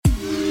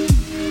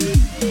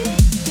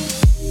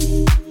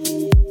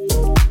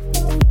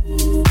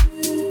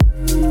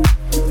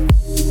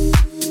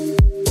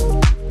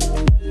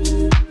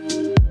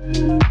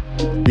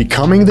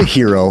Becoming the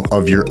hero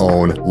of your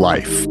own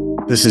life.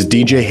 This is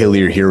DJ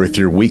Hillier here with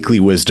your weekly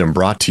wisdom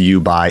brought to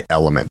you by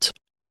Element.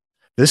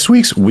 This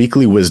week's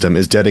weekly wisdom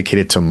is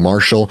dedicated to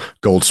Marshall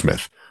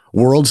Goldsmith,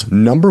 world's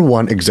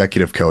 #1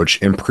 executive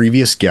coach and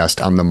previous guest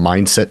on the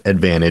Mindset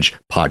Advantage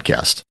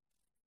podcast.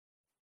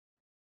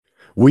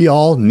 We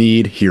all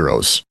need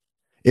heroes.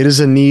 It is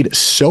a need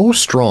so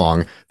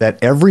strong that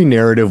every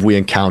narrative we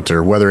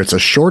encounter, whether it's a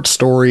short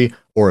story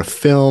or a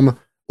film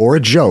or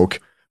a joke,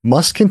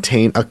 must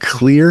contain a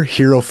clear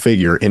hero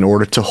figure in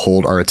order to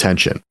hold our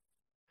attention.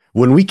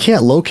 When we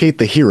can't locate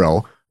the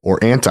hero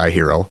or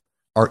anti-hero,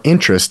 our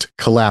interest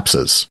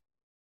collapses.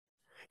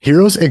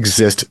 Heroes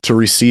exist to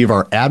receive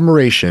our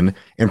admiration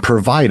and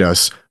provide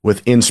us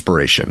with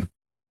inspiration.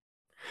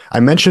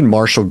 I mentioned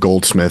Marshall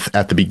Goldsmith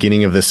at the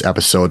beginning of this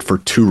episode for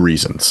 2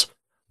 reasons.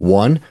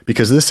 1,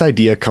 because this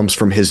idea comes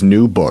from his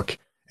new book,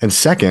 and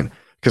 2nd,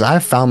 because I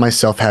have found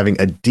myself having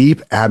a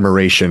deep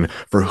admiration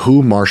for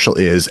who Marshall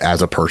is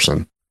as a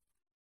person.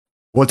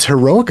 What's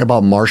heroic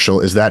about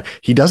Marshall is that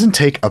he doesn't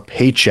take a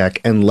paycheck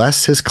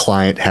unless his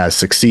client has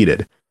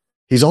succeeded.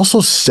 He's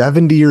also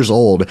 70 years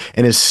old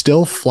and is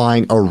still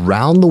flying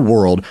around the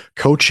world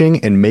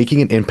coaching and making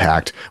an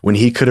impact when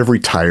he could have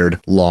retired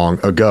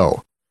long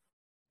ago.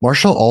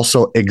 Marshall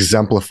also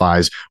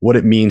exemplifies what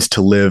it means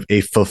to live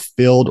a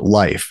fulfilled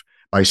life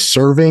by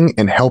serving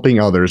and helping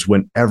others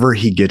whenever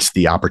he gets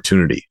the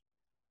opportunity.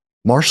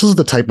 Marshall's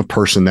the type of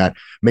person that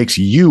makes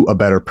you a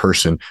better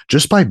person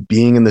just by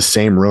being in the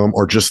same room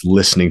or just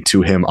listening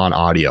to him on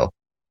audio.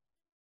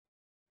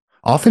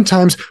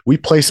 Oftentimes, we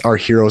place our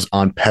heroes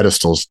on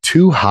pedestals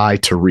too high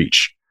to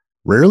reach,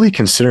 rarely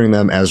considering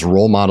them as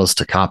role models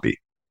to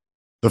copy.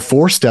 The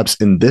 4 steps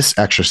in this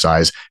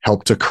exercise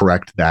help to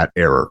correct that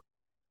error.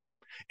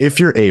 If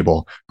you're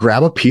able,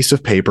 grab a piece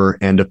of paper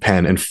and a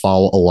pen and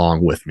follow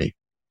along with me.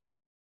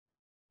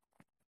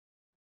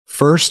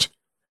 First,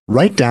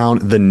 write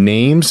down the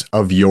names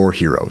of your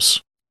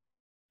heroes.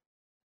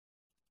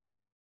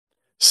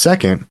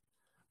 Second,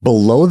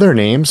 below their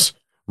names,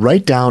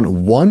 write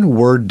down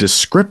 1-word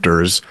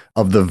descriptors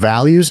of the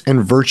values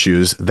and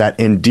virtues that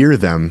endear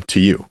them to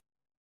you.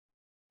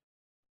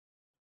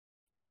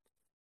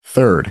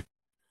 Third,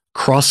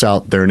 cross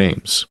out their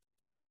names.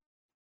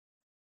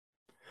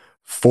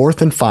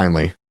 Fourth and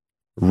finally,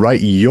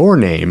 write your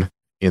name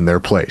in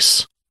their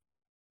place.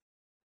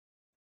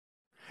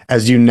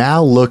 As you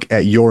now look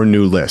at your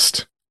new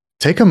list,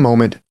 take a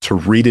moment to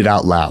read it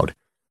out loud,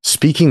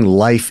 speaking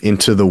life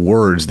into the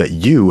words that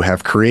you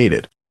have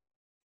created.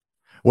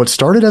 What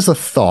started as a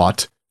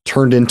thought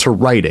turned into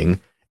writing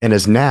and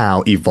has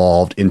now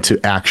evolved into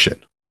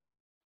action.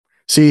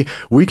 See,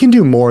 we can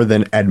do more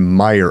than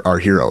admire our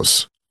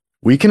heroes.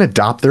 We can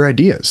adopt their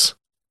ideas.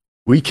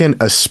 We can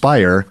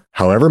aspire,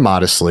 however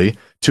modestly,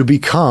 to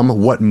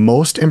become what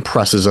most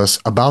impresses us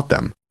about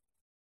them.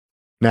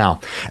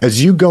 Now,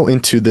 as you go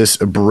into this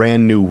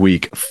brand new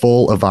week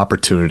full of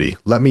opportunity,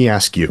 let me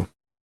ask you,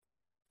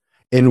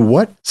 in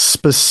what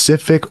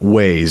specific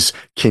ways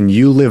can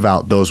you live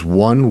out those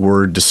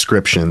 1-word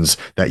descriptions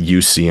that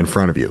you see in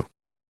front of you?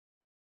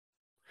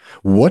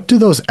 What do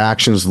those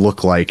actions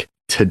look like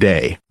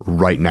today,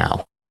 right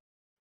now?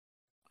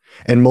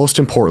 And most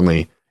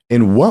importantly,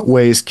 in what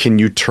ways can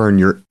you turn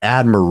your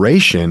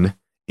admiration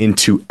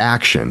into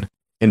action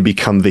and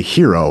become the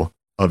hero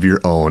of your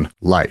own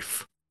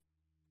life?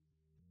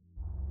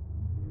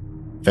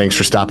 Thanks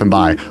for stopping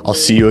by. I'll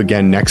see you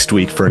again next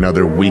week for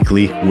another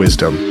weekly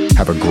wisdom.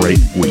 Have a great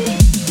week.